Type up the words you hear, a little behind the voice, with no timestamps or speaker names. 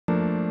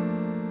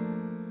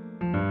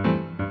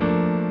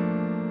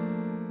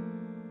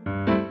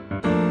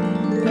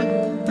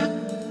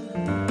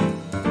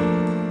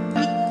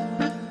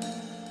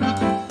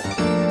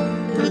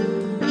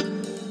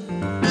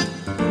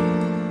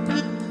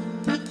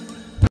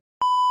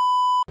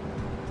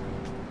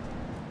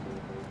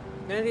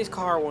of these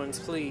car ones,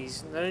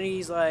 please. None of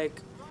these,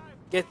 like,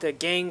 get the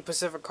gang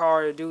Pacific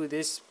car to do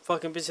this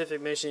fucking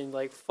Pacific mission.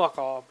 Like, fuck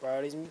off,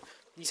 bro.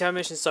 These type of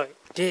missions suck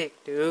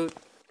dick, dude.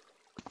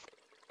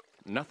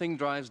 Nothing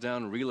drives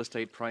down real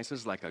estate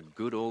prices like a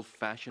good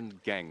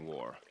old-fashioned gang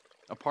war.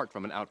 Apart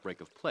from an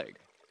outbreak of plague.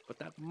 But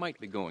that might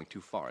be going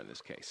too far in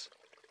this case.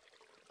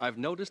 I've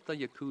noticed the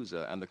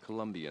Yakuza and the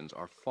Colombians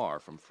are far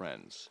from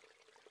friends.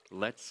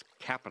 Let's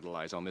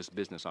capitalize on this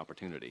business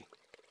opportunity.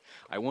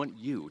 I want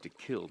you to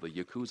kill the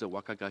Yakuza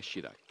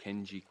Wakagashira,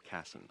 Kenji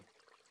Kassen.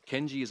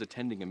 Kenji is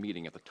attending a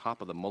meeting at the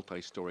top of the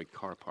multi-story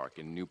car park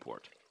in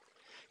Newport.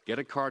 Get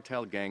a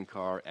cartel gang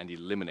car and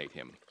eliminate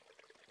him.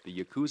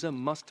 The Yakuza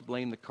must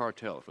blame the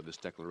cartel for this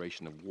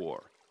declaration of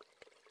war.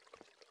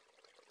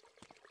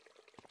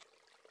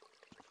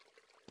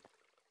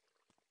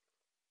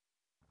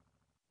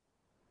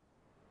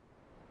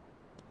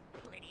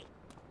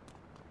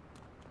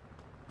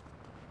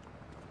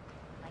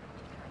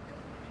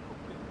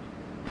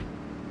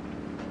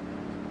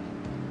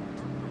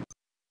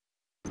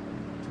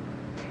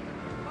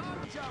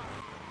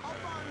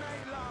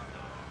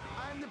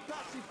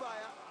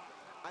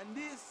 And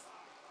this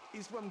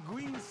is from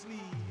Greensleeves.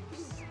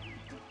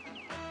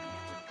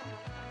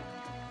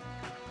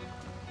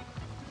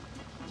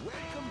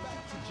 Welcome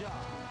back to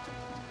John.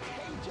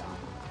 Hey John.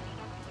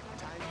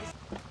 Time is...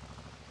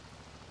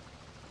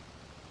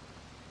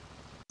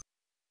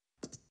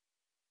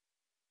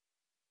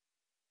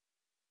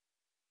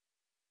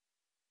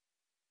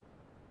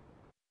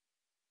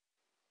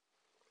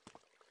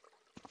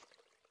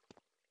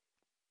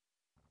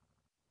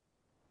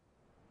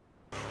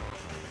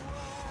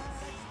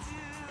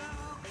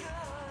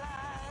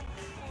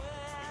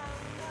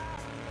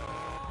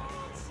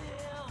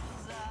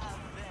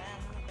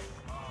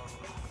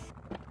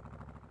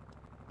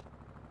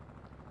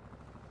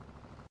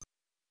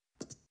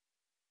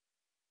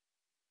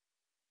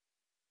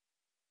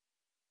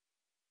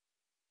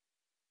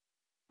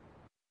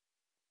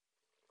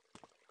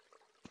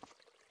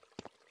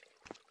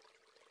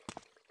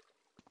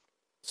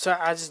 So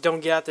I just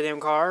don't get out the damn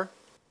car?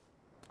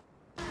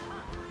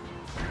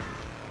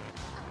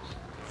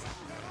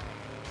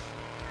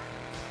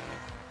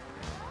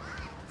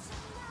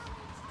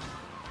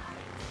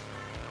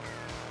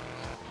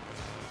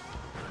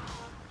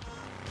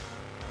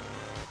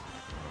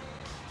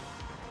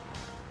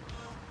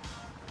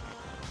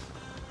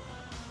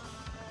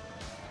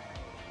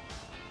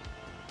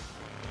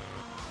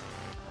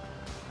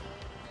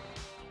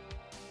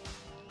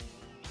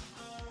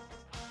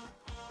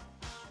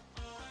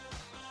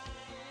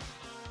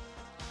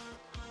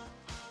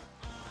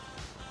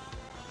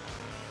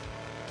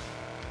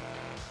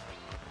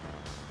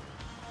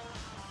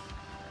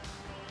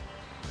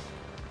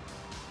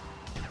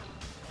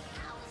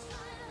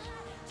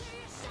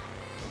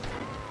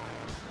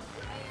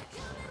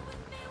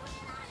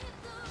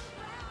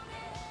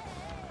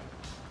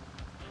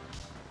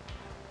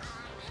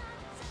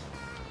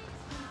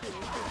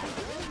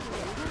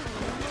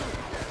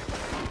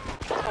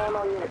 All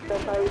on units,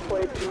 that's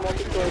reported to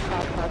multi-story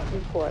car park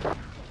Newport.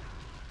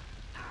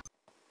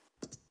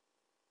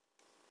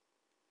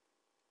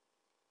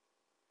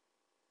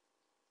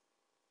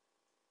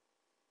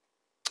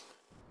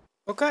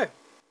 Okay.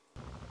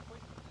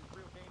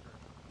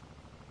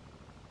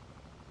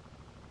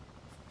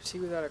 See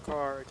without a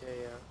car,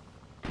 okay, yeah.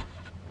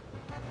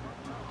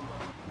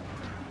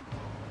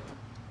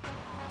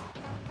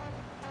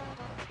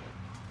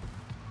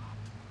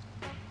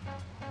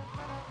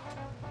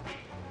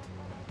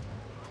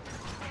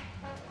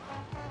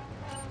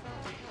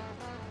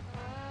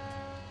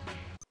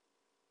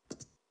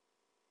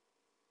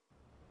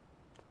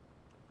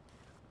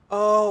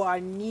 Oh, I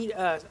need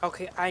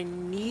okay, I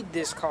need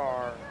this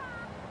car.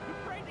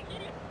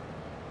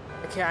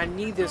 Okay, I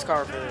need this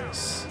car for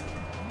this.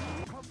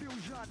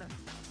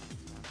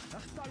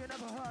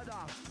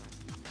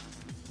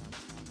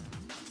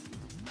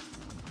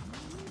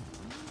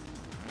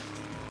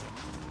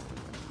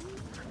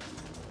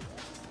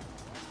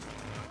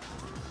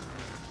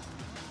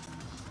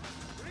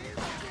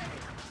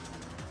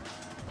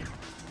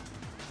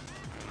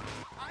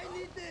 I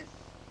need this!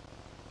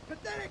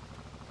 Pathetic!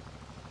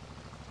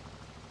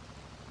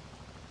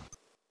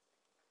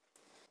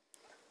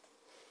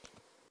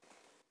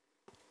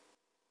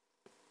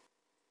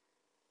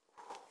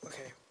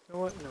 Okay, you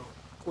know what? No.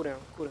 Cool down,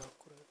 cool down,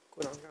 cool down,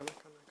 cool down. Calm down,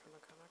 calm down, calm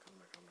down, calm down,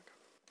 calm down, calm down, calm down.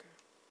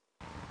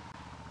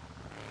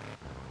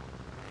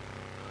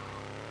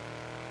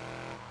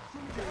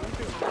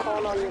 Okay.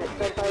 All on units,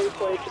 that's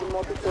reported to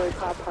multi-story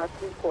car park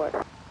Newport.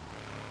 Response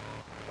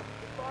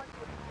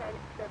was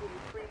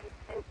 1073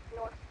 in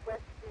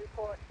Northwest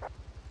Newport.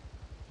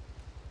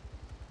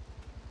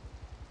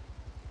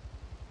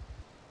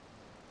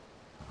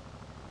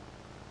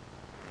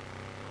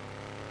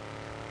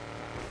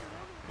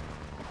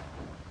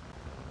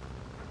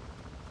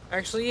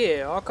 Actually,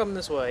 yeah, I'll come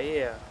this way,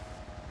 yeah.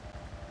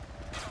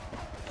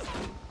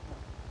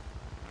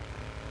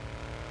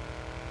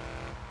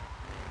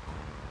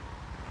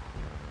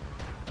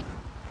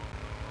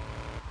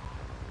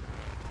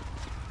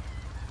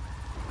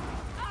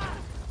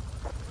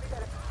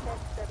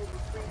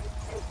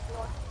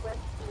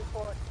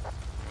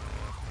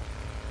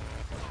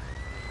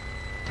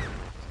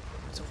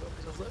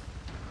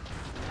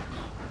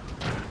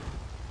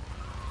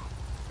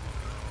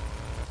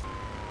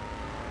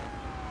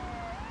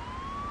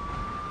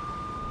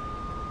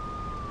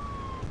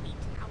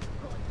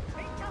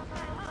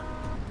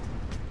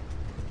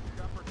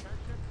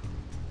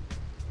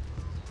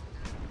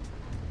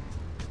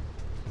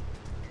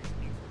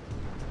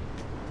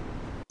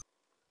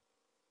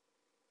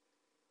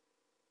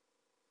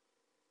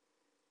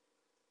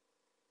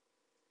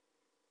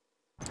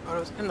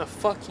 was in the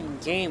fucking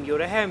game, yo.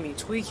 That had me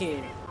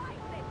tweaking.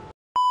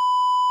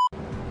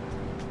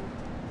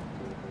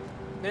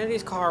 None of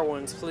these car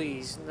ones,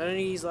 please. None of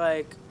these,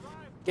 like,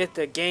 get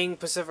the gang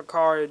Pacific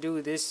car to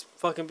do this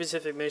fucking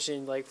Pacific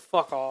mission. Like,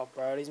 fuck off,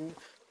 bro.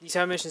 These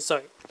type of missions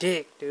suck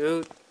dick,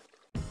 dude.